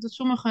merk dat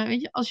sommige,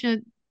 weet je, als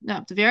je, nou,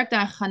 op de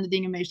werkdagen gaan de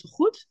dingen meestal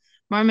goed,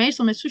 maar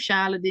meestal met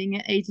sociale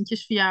dingen,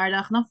 etentjes,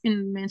 verjaardagen, dan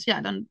vinden mensen,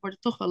 ja, dan wordt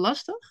het toch wel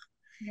lastig.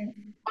 ja,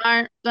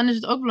 Maar dan is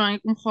het ook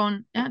belangrijk om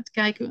gewoon ja, te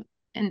kijken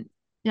en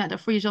ja, daar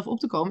voor jezelf op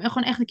te komen en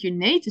gewoon echt een keer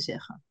nee te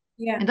zeggen.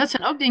 En ja, dat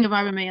zijn ook dingen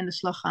waar we mee aan de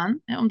slag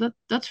gaan. Hè, omdat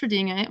dat soort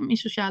dingen, hè, in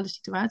sociale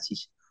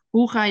situaties,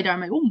 hoe ga je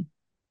daarmee om?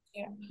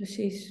 ja,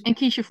 precies. En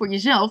kies je voor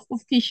jezelf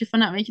of kies je van,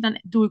 nou weet je,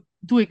 dan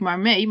doe ik maar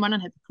mee, maar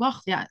dan heb ik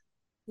klachten. Ja,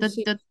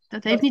 Precies. dat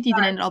heeft Dat is niet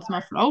iedereen er waard. altijd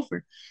maar voor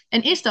over.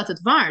 En is dat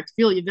het waard?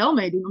 Wil je wel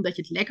meedoen omdat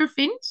je het lekker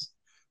vindt?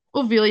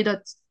 Of wil je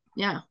dat,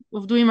 ja,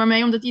 of doe je maar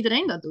mee omdat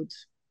iedereen dat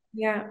doet?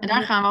 Ja, En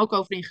daar gaan we ook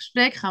over in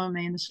gesprek, gaan we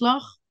mee aan de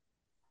slag.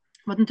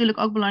 Wat natuurlijk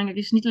ook belangrijk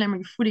is, niet alleen maar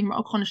je voeding, maar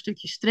ook gewoon een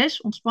stukje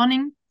stress,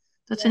 ontspanning.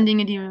 Dat zijn ja,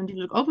 dingen die we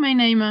natuurlijk ook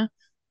meenemen.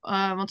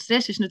 Want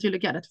stress is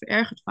natuurlijk, ja, dat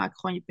verergert vaak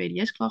gewoon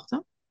je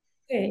PDS-klachten.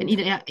 En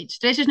oké. ja,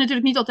 stress is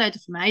natuurlijk niet altijd te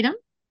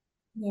vermijden.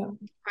 Ja, Maar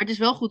het is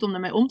wel goed om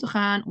daarmee om te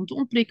gaan, om te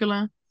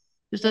ontprikkelen.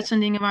 Dus dat ja, zijn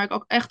dingen waar ik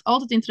ook echt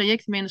altijd in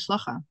trajecten mee aan de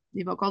slag ga.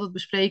 Die we ook altijd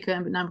bespreken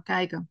en naar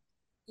bekijken.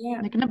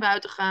 ja. Lekker naar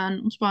buiten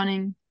gaan,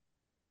 ontspanning.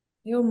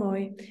 Heel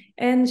mooi.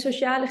 En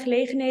sociale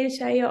gelegenheden,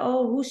 zei je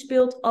al, hoe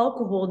speelt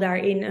alcohol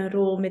daarin een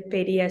rol met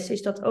PDS?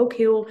 Is dat ook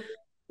heel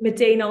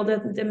meteen al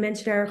dat de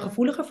mensen daar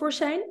gevoeliger voor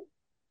zijn?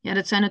 Ja,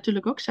 dat zijn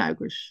natuurlijk ook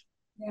suikers.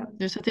 Ja,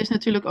 Dus dat is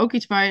natuurlijk ook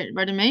iets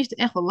waar de meesten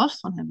echt wel last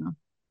van hebben.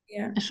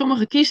 ja, En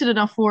sommigen kiezen er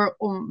dan voor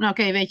om, nou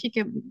oké, weet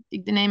je,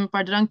 ik neem een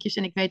paar drankjes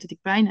en ik weet dat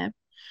ik pijn heb.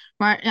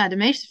 Maar ja, de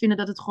meesten vinden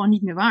dat het gewoon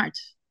niet meer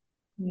waard.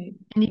 nee,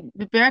 En die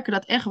beperken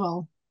dat echt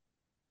wel.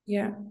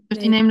 ja, Dus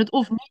die nee, nemen het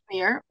of niet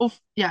meer,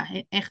 of ja,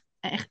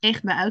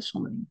 echt bij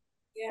uitzondering.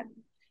 ja.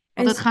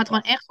 Want En het gaat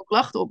gewoon echt wel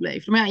klachten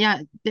opleveren. Maar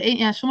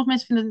ja, sommige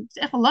mensen vinden het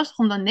echt wel lastig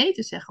om dan nee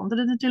te zeggen. Omdat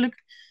het natuurlijk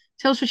het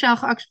is heel sociaal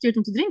geaccepteerd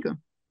om te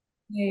drinken.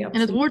 nee, En het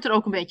absoluut. hoort er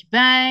ook een beetje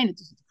bij. En het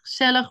is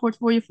gezellig,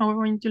 hoor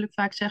je natuurlijk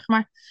vaak zeggen.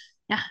 Maar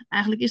ja,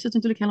 eigenlijk is dat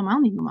natuurlijk helemaal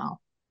niet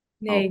normaal.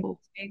 Nee, Alcohol.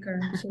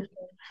 zeker, zeker.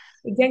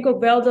 Ik denk ook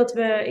wel dat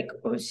ik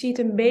zie het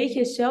een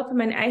beetje zelf in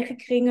mijn eigen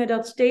kringen,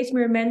 dat steeds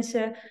meer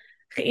mensen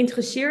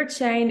geïnteresseerd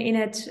zijn in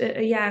het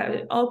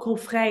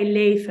alcoholvrij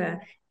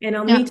leven. En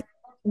dan Ja, niet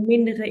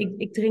minderen,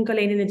 ik drink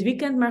alleen in het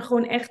weekend, maar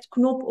gewoon echt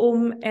knop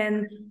om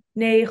en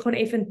nee, gewoon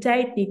even een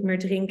tijd niet meer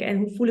drinken. En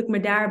hoe voel ik me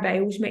daarbij?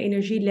 Hoe is mijn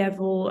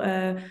energielevel?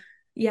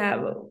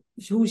 Ja,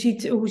 dus hoe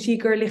zie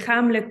ik er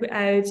lichamelijk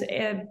uit?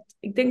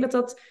 Ik denk dat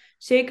dat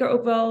zeker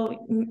ook wel.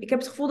 Ik heb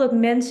het gevoel dat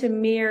mensen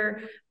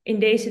meer in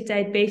deze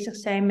tijd bezig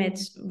zijn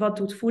met wat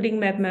doet voeding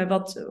met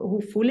me,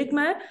 hoe voel ik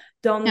me,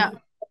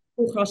 dan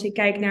vroeger als ik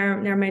kijk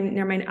naar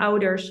mijn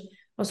ouders,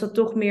 was dat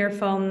toch meer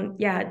van,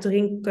 ja,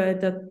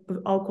 drinken,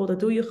 alcohol, dat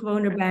doe je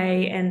gewoon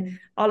erbij en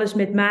alles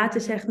met mate,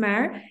 zeg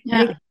maar. Ja.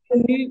 En ik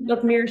wil nu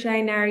wat meer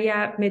zijn naar,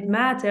 ja, met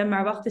mate,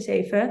 maar wacht eens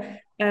even.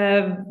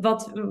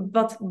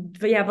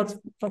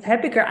 Wat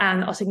heb ik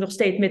eraan als ik nog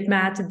steeds met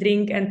mate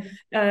drink en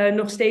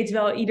nog steeds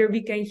wel ieder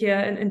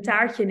weekendje een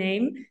taartje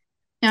neem?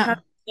 Ja. Gaat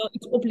het wel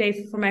iets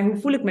opleveren voor mij? Hoe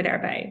voel ik me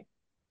daarbij?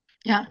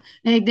 Ja,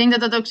 nee, ik denk dat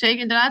dat ook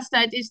zeker in de laatste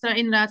tijd is daar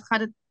inderdaad,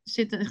 gaat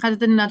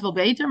het inderdaad wel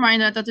beter. Maar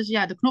inderdaad, dat is,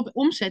 ja, de knop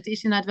omzetten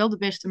is inderdaad wel de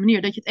beste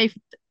manier. Dat je het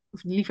even,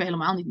 of liever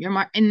helemaal niet meer,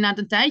 maar inderdaad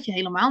een tijdje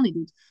helemaal niet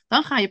doet.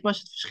 Dan ga je pas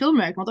het verschil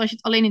merken. Want als je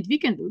het alleen in het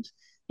weekend doet,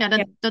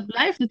 ja, dat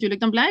blijft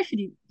natuurlijk, dan blijf je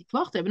die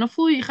klachten hebben.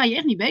 Dan ga je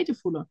echt niet beter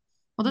voelen.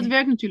 Want dat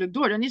werkt natuurlijk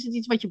door. Dan is het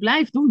iets wat je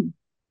blijft doen.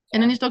 En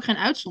dan is het ook geen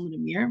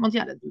uitzondering meer. Want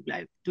ja, dat doe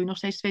je nog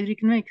steeds 2-3 keer in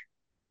de week.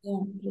 Ja,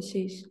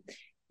 precies.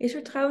 Is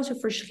er trouwens een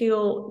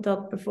verschil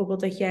dat bijvoorbeeld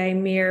dat jij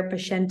meer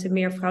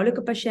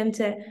vrouwelijke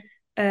patiënten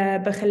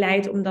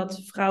begeleidt,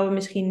 omdat vrouwen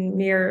misschien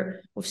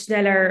meer of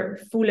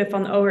sneller voelen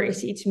van, oh, er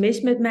is iets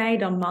mis met mij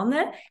dan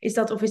mannen? Is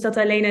dat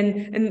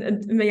alleen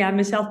een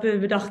mezelf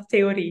bedachte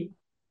theorie?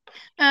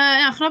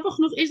 Ja, grappig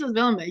genoeg is dat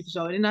wel een beetje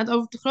zo. Inderdaad,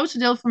 over het grootste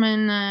deel van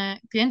mijn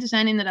cliënten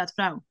zijn inderdaad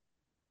vrouwen.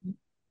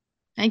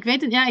 En ik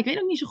weet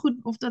ook niet zo goed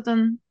of dat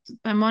dan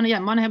bij mannen... Ja,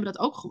 mannen hebben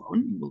dat ook gewoon.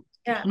 Ik bedoel,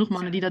 er zijn genoeg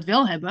mannen die dat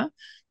wel hebben.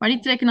 Maar die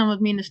trekken dan wat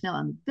minder snel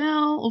aan de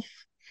bel.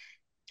 Of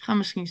gaan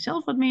misschien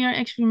zelf wat meer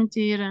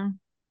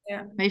experimenteren.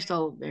 Ja.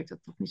 Meestal werkt dat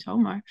toch niet zo.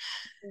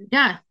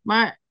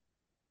 Maar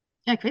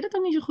ik weet het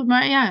ook niet zo goed.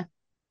 Maar ja,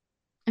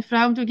 en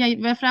vrouwen natuurlijk...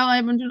 Ja, wij vrouwen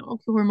hebben natuurlijk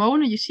ook je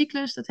hormonen, je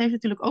cyclus. Dat heeft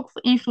natuurlijk ook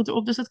veel invloed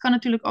erop. Dus dat kan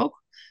natuurlijk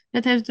ook...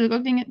 Dat heeft natuurlijk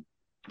ook dingen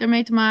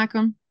ermee te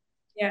maken.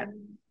 Ja.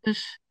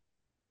 Dus...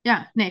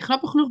 Ja, nee,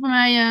 grappig genoeg bij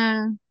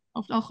mij,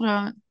 over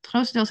het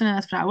grootste deel zijn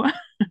inderdaad vrouwen.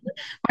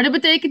 Maar dat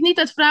betekent niet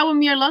dat vrouwen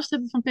meer last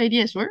hebben van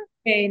PDS, hoor.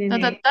 Nee.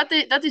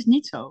 Dat is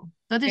niet zo.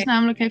 Dat is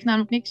heeft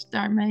namelijk niks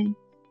daarmee,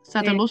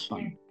 staat er los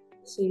van.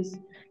 Precies.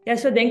 Ja,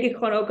 zo denk ik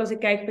gewoon ook als ik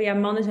kijk van, ja,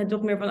 mannen zijn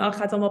toch meer van, oh,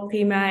 gaat allemaal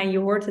prima en je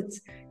hoort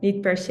het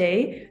niet per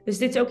se. Dus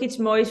dit is ook iets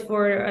moois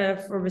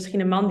voor misschien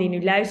een man die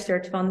nu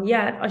luistert van,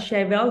 ja, als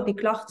jij wel die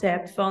klachten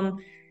hebt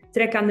van,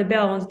 trek aan de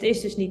bel, want het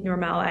is dus niet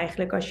normaal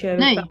eigenlijk als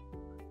je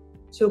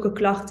zulke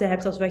klachten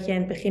hebt als wat je in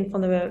het begin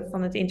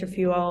van het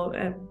interview al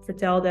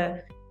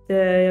vertelde.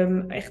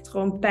 Echt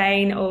gewoon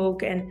pijn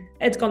ook. En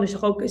het kan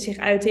dus ook zich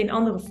uiten in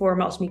andere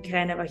vormen als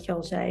migraine, wat je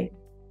al zei.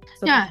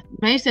 Ja, de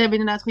meeste hebben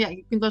inderdaad gewoon,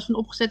 je kunt wel eens een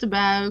opgezette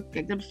buik. Kijk,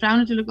 daar hebben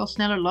vrouwen natuurlijk al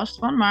sneller last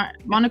van. Maar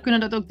mannen kunnen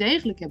dat ook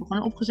degelijk hebben.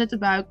 Gewoon een opgezette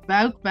buik,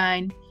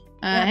 buikpijn,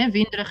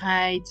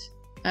 winderigheid,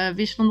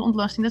 wisselende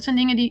ontlasting. Dat zijn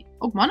dingen die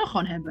ook mannen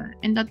gewoon hebben.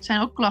 En dat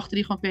zijn ook klachten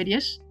die gewoon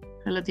PDS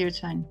gerelateerd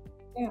zijn.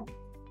 Ja,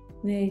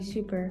 nee,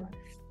 super.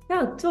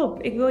 Nou,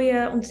 top. Ik wil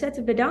je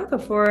ontzettend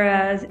bedanken voor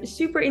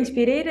super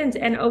inspirerend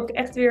en ook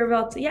echt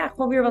weer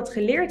gewoon weer wat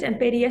geleerd. En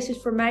PDS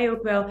is voor mij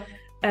ook wel,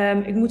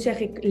 ik moet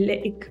zeggen,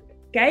 ik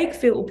kijk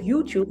veel op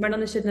YouTube, maar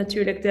dan is het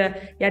natuurlijk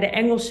de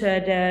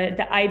Engelse,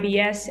 de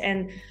IBS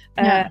en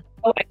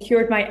Oh, I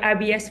cured my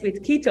IBS with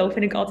keto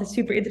vind ik altijd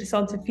super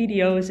interessante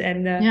video's.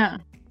 En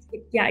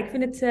ik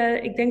vind het,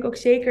 ik denk ook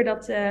zeker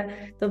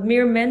dat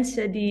meer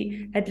mensen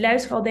die het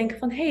luisteren al denken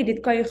van, hey, dit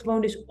kan je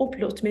gewoon dus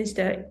oplossen.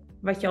 Tenminste,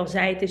 wat je al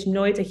zei, het is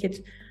nooit dat je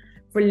het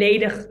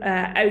volledig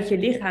uit je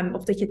lichaam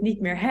of dat je het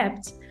niet meer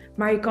hebt.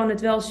 Maar je kan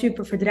het wel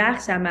super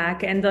verdraagzaam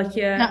maken en dat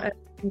je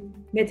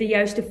met de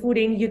juiste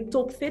voeding je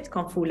topfit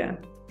kan voelen.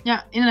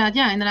 Ja,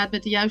 inderdaad.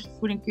 Met de juiste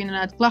voeding kun je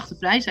inderdaad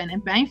klachtenvrij zijn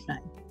en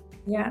pijnvrij.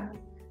 Ja,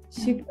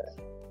 super.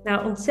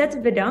 Nou,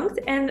 ontzettend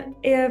bedankt. En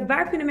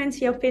waar kunnen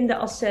mensen jou vinden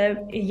als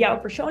ze jou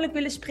persoonlijk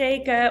willen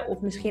spreken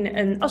of misschien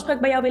een afspraak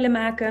bij jou willen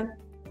maken?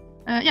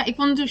 Ik vond het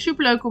natuurlijk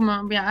superleuk om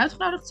bij jou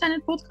uitgenodigd te zijn in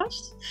de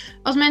podcast.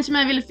 Als mensen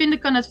mij willen vinden,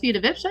 kan dat via de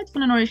website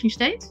van de Nourishing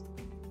State.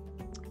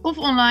 Of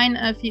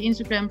online via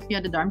Instagram,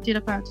 via de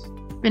darmtherapeut.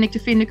 Ben ik te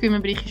vinden, kun je me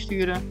een berichtje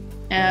sturen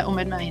om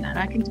met mij in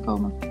aanraking te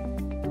komen.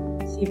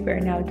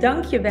 Super, nou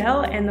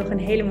dankjewel en nog een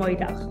hele mooie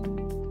dag.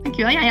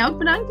 Dankjewel, jij ook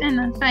bedankt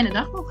en fijne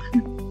dag nog.